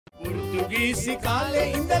ඉංග්‍රීසි කාලේ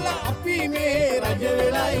ඉඳලා අපි මේ රජ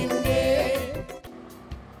වෙලා ඉන්නේ.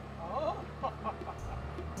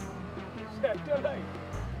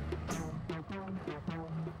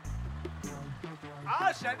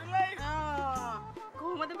 සැටලයිට්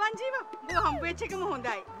කොහොමද බං ජීව? ඔබ හම්බ වෙච්ච එකම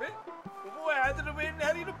හොඳයි. ඔබ ඈතට වෙන්නේ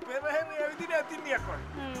හරියට පෙරහැර ඇවිදින ඇතින්නියක්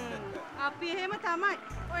වගේ. අපි එහෙම තමයි.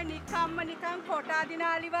 ඔය නිකන් කොටා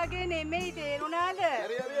දිනාලි වගේ නෙමෙයි තේරුණාද?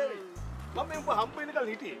 හරි. මම මේ ඔබ හම්බ වෙනකල්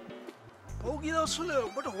හිටියේ. ඔව්ගේ දවස්වල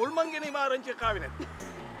ඔබට හොල්මන් ගෙනීම ආරංචියක් ආවේ නැද්ද?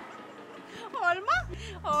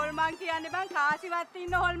 හොල්මන් කියන්නේ බං කාසිවත්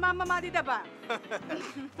ඉන්න හොල්මන්ම මදිද බං?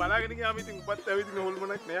 බලාගෙන ගියාම ඉතින් ඔබත් ඇවිදින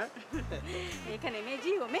හොල්මනක් නෑ. ඒක නෙමෙයි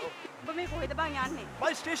ජීව මේ. ඔබ මේ කොහෙද බං යන්නේ?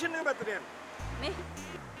 මම ස්ටේෂන් එක පැත්තට යන්නේ. මේ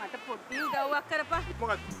මට පොඩි උදව්වක් කරපන්.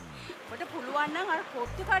 මොකක්ද? ඔබට පුළුවන් නම් අර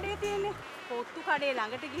පොත්තු කඩේ තියෙන්නේ. පොත්තු කඩේ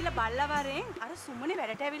ළඟට ගිහිල්ලා බල්ලවරෙන් අර සුමනේ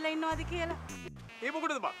වැඩට ඇවිල්ලා ඉන්නවද කියලා. ඒ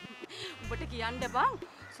මොකටද බං? ඔබට කියන්න බං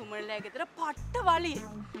සුමනලා ගෙදර පට්ට වලිය.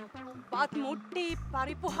 පාත් මුට්ටි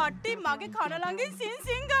පරිප්පු හට්ටි මගේ කන ළඟින්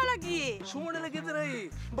සින් ගාලා ගියේ. සුමනලා ගෙදරයි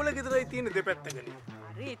උඹලා ගෙදරයි තියෙන දෙපැත්තකනේ.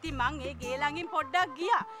 හරි ඉතින් මං ඒ ගේ ළඟින් පොඩ්ඩක්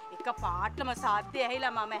ගියා. එක පාටම සාද්දේ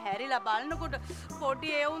ඇහිලා මම හැරිලා බලනකොට පොඩි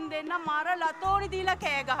එවුන් දෙන්න මර ලතෝනි දීලා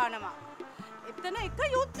කෑ ගහනවා. එතන එක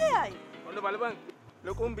යුද්ධයයි. ඔන්න බලපන්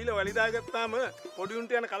ලොකුම් බිල වලි දාගත්තාම පොඩි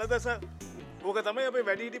උන්ට යන කලදස. ඕක තමයි අපේ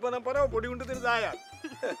වැඩිහිටි පරම්පරාව පොඩි උන්ට දෙන දායත්.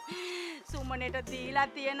 සුමනට දීලා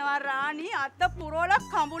තියෙනවා රාණි අත පුරවලා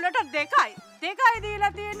කඹුලට දෙකයි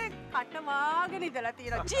දීලා තියෙන්නේ කට වාගෙන ඉඳලා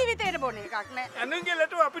තියෙනවා ජීවිතේට බොන එකක් නෑ අනුන්ගේ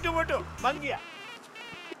ලටු අපිට මොටු මං ගියා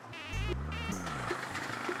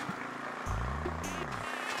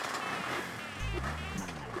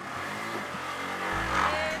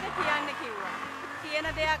ඒක කියන්න කිව්වා කියන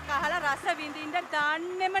දෙයක් අහලා රස විඳින්න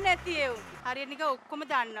දන්නේම නැති එවුන් හරියට නිකන් ඔක්කොම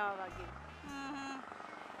දන්නවා වගේ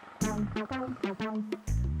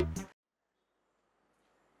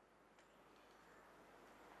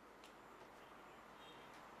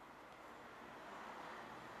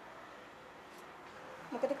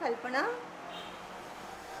මොකද කල්පනා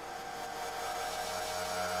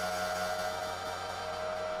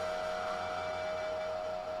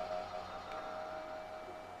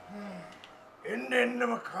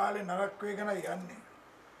එන්නම කාලේ නරක වෙගෙන යන්නේ.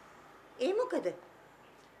 ඒ මොකද?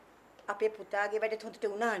 අපේ පුතාගේ වැඩ හොඳට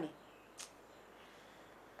වුණානේ.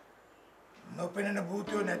 නොපෙනෙන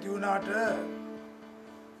භූතයෝ නැති වුණාට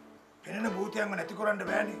පෙනෙන භූතයන්ව නැති කරන්න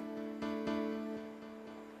බෑනේ.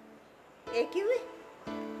 ඒ කිව්වේ?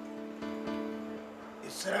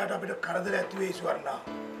 ඉස්සරහට අපිට කරදර ඇති වෙයි ස්වර්ණා.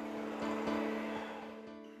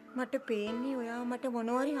 මට පේන්නේ ඔයා මට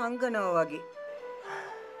මොනවාරි හංගනවා වගේ.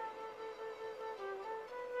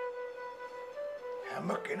 හැම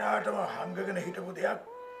කෙනාටම හංගගෙන හිටපු දෙයක්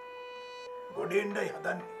ගොඩෙන්ඩයි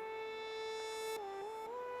හදන්නේ.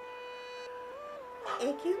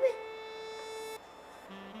 ඒ කිව්වේ?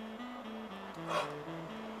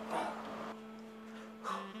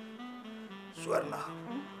 ස්වර්ණා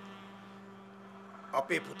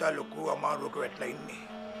අපේ පුතා ලොකු අමාරුවක වැටලා ඉන්නේ.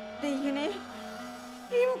 දෙයියනේ.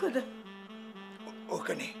 ඒ මොකද?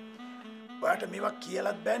 ඕකනේ. ඔයාට මේවා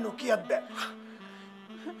කියලත් බෑ නොකියත් බෑ.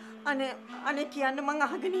 අනේ කියන්න මං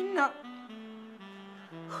අහගෙන ඉන්නා.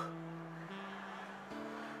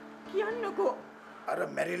 කියන්නකෝ. අර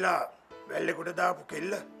මැරිලා වැල්ලෙකට දාපු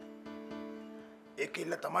කෙල්ල. ඒ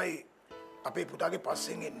කෙල්ල තමයි අපේ පුතාගේ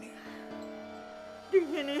පස්සෙන් එන්නේ.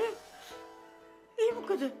 දෙයියනේ. ඒ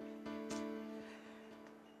මොකද?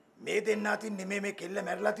 මේ දෙන්න අතින් නෙමෙයි මේ කෙල්ල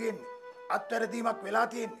මැරිලා තියෙන්නේ. අත්වැරදීමක් වෙලා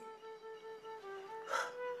තියෙන්නේ.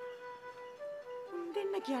 උන්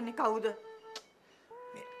දෙන්න කියන්නේ කවුද?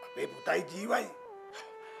 මේ අපේ පුතයි ජීවයි.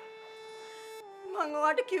 මං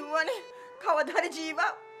ඔයාට කිව්වනේ කවදා හරි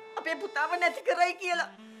ජීවා අපේ පුතාව නැති කරයි කියලා.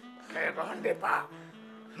 කෑ ගහන්න එපා.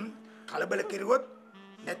 කලබල කෙරුවොත්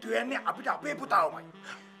නැතු යන්නේ අපිට අපේ පුතාවමයි.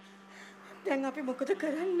 දැන් අපි මොකද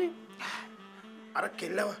කරන්නේ? අර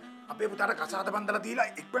කෙල්ලව අපේ පුතාට කසාද බන්දලා දීලා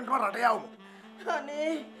ඉක්මනටම රට යවමු.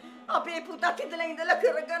 අනේ අපේ පුතා ඉඳලා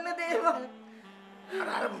කරගන්න දේවල්.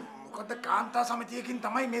 අර මොකද කාන්තා සමිතියකින්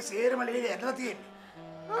තමයි මේ සේරම ලේලි ඇදලා තියෙන්නේ.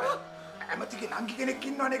 ඇමතිගේ නංගි කෙනෙක්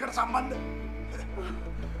ඉන්නවනේ ඒකට සම්බන්ධ.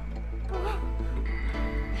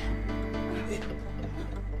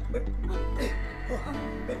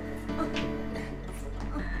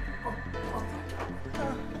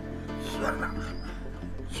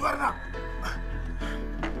 Suarna.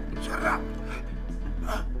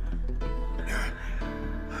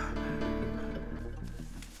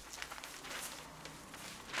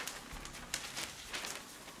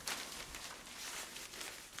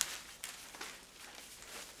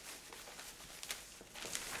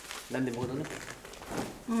 Nanti mau dulu.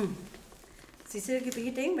 සිසිල්ගේ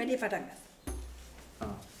පිහිටෙන් වැඩි පටන්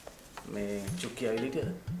ගත්තා. මේ චුක්කි ඇවිල්ලා හිටියද?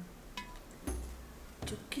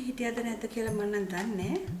 චුක්කි හිටියද නැද්ද කියලා මම නම් දන්නේ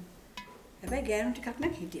නැහැ. හැබැයි ගෑනු ටිකක්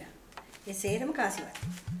නම් හිටියා. ඒ සේරම කාසිවත්.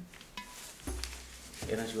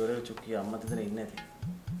 එන ෂුවර් චුක්කි අම්මා දෙතන ඉන්නේ නැති.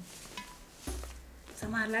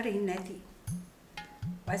 සමහරලාට ඉන්නේ නැති.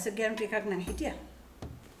 වයසක ගෑනු ටිකක් නම් හිටියා.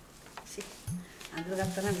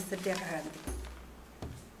 අඳුරගත්තා නම් විස්තර ටිකක් අහගන්න.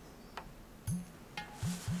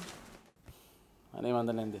 අනේ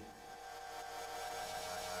මන්ද නැන්ද.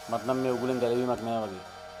 මට නම් මේ උගුලෙන් ගැලවීමක් නෑ වගේ.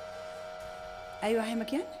 අයියෝ එහෙම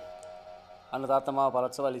කියන්නේ? අන්න තාත්තා මාව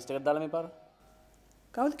පළාත් සභාව ලිස්ට් එකට දාලා මේ පාර.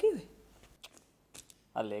 කවුද කිව්වේ?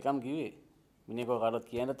 අර ලේකම් කිව්වේ. මිනිහකව කාටවත්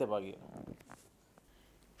කියන්නත් එපා කියලා.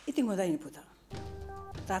 ඉතින් හොඳයි පුතා.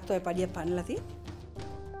 තාත්තා ඔය පඩිය පන්නලා තියෙන්නේ.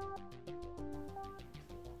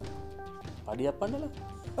 පඩියක් පන්නලා?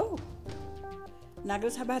 ඔව්.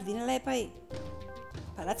 නගර සභාව දිනලා එපයි.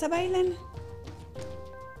 පළාත් සභාව ඉල්ලන්න.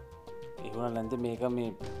 ඒ වුණා නැන්ද මේක මේ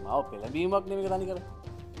මාව පෙළඹීමක් නෙමෙයි තනි කර.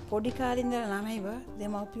 පොඩි කාලේ ඉඳලා ළමයිව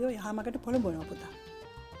දෙමව්පියෝ යහමකට පොළඹවනවා පුතා.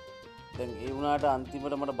 දැන් ඒ වුණාට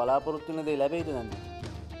අන්තිමට මට බලාපොරොත්තු වෙන දේ ලැබෙයිද නැන්ද?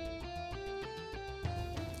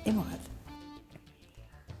 ඒ මොකද?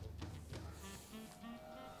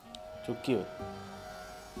 චුක්කිය.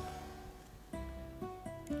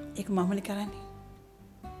 ඒක මමනේ කරන්නේ.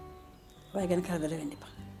 ඔය ගැන කරදර වෙන්න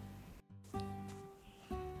එපා.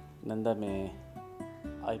 නන්ද මේ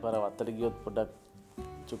ආයි පාර වත්තට ගියොත් පොඩ්ඩක්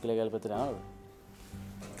චුක්කිලා ගල්පතට ආවද?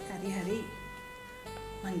 හරි හරි.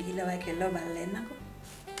 මං ගිහිල්ලා වයි කෙල්ලව බලලා එන්නකෝ.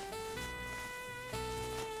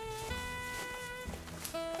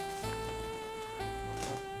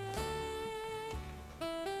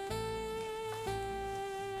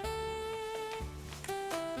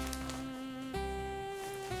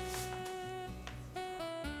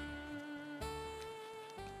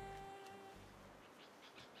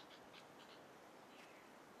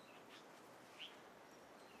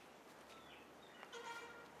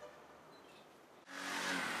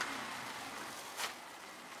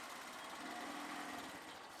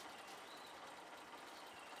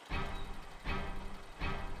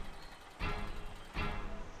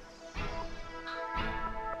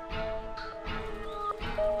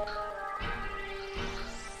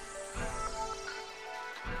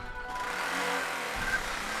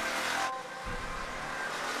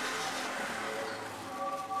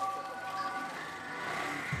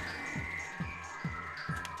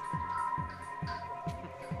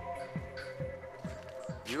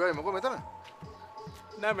 ජීවයි මොකෝ මෙතන?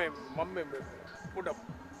 නෑ මේ මම මේ පොඩ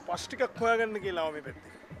පස් ටිකක් හොයාගන්න කියලා ආව මේ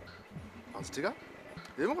පැත්තේ. පස් ටිකක්?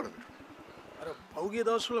 ඒ මොකටද? අර පහුගිය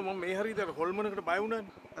දවස්වල මම මේ හරියට හොල්මනකට බය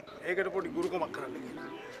වුණානේ. ඒකට පොඩි ගුරුකමක් කරන්න කියලා.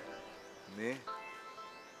 මේ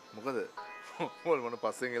මොකද? හොල්මන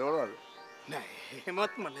පස්සෙන් එනවද? නෑ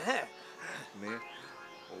එහෙමත්ම නෑ. මේ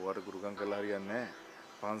ඕවට ගුරුකම් කරලා හරියන්නේ නෑ.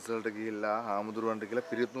 පන්සලට ගිහිල්ලා හාමුදුරුවන්ට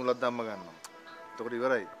කියලා පිරිත් නූලක් දැම්ම ගන්නවා. එතකොට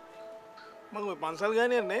ඉවරයි. මම ඔය පන්සල්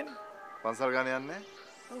ගානේ යන්නේ නෑනේ. පන්සල් ගානේ යන්නේ?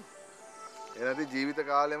 ඔව්. එනදී ජීවිත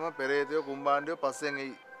කාලෙම පෙරේතයෝ කුම්බාණ්ඩයෝ පස්සෙන්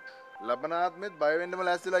එයි. ලබන ආත්මෙත් බය වෙන්නම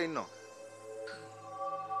ලෑස්තිලා ඉන්නවා.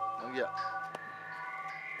 මං ගියා.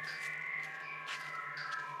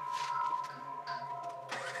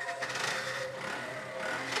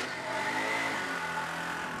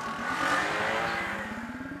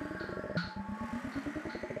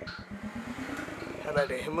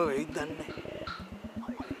 හැබැයි එහෙම වෙයිද දන්නේ නැහැ.